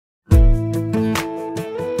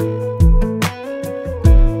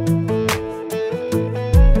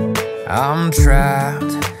I'm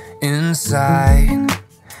trapped inside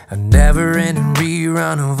a never-ending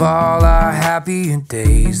rerun of all our happier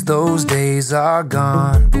days. Those days are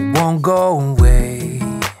gone, but won't go away.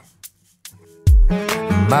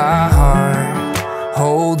 My heart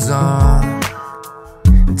holds on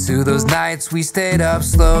to those nights we stayed up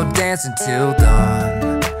slow dancing till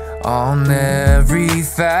dawn on every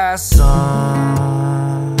fast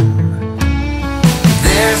song.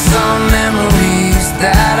 There's some memories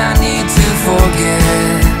that I need to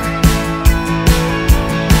forget,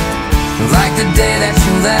 like the day that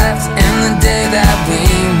you left and the day that we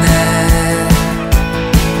met,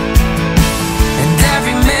 and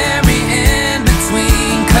every memory in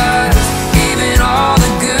between, 'cause even all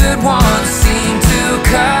the good ones seem to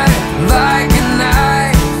cut like a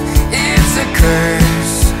knife. It's a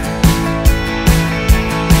curse.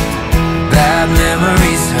 Bad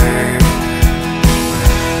memories hurt,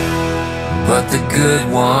 but the good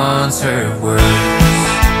ones hurt worse.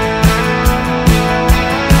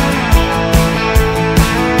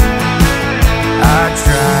 I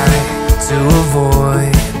try to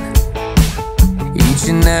avoid each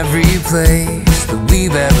and every place that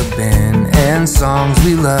we've ever been, and songs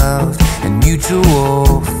we loved, and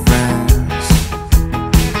mutual friends.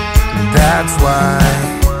 That's why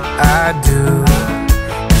I do,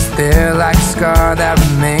 'cause they're like a scar that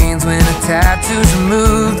remains when a tattoo's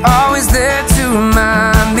removed, always there to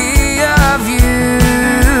remind me of you.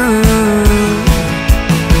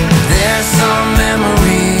 There's some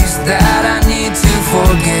memories that I need to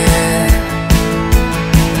forget,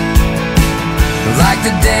 like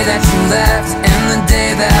the day that you left and the day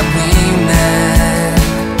that we met,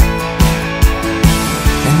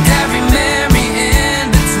 and every memory in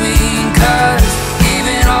between, 'cause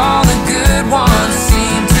even all the good ones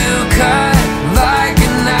seem to cut like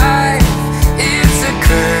a knife. It's a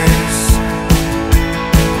curse.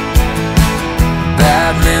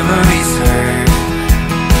 Bad memories hurt,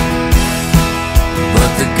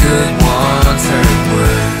 but the good ones hurt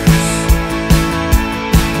worse.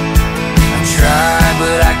 I try,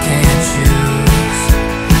 but I can't choose.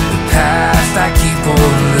 The past I keep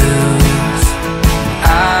on loose.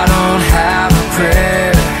 I don't have a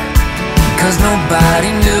prayer, 'cause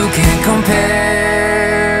nobody new can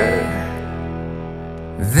compare.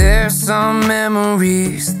 There's some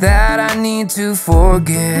memories that I need to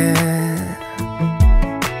forget,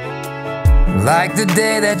 like the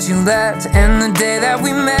day that you left and the day that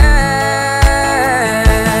we met,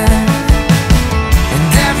 and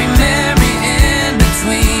every memory in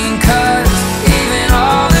between, 'cause even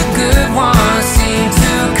all the good ones seem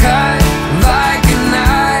to cut like a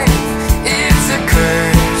knife. It's a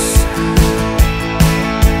curse.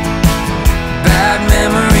 Bad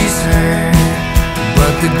memories hurt,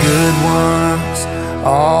 but the good ones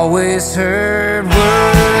always hurt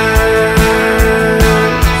worse.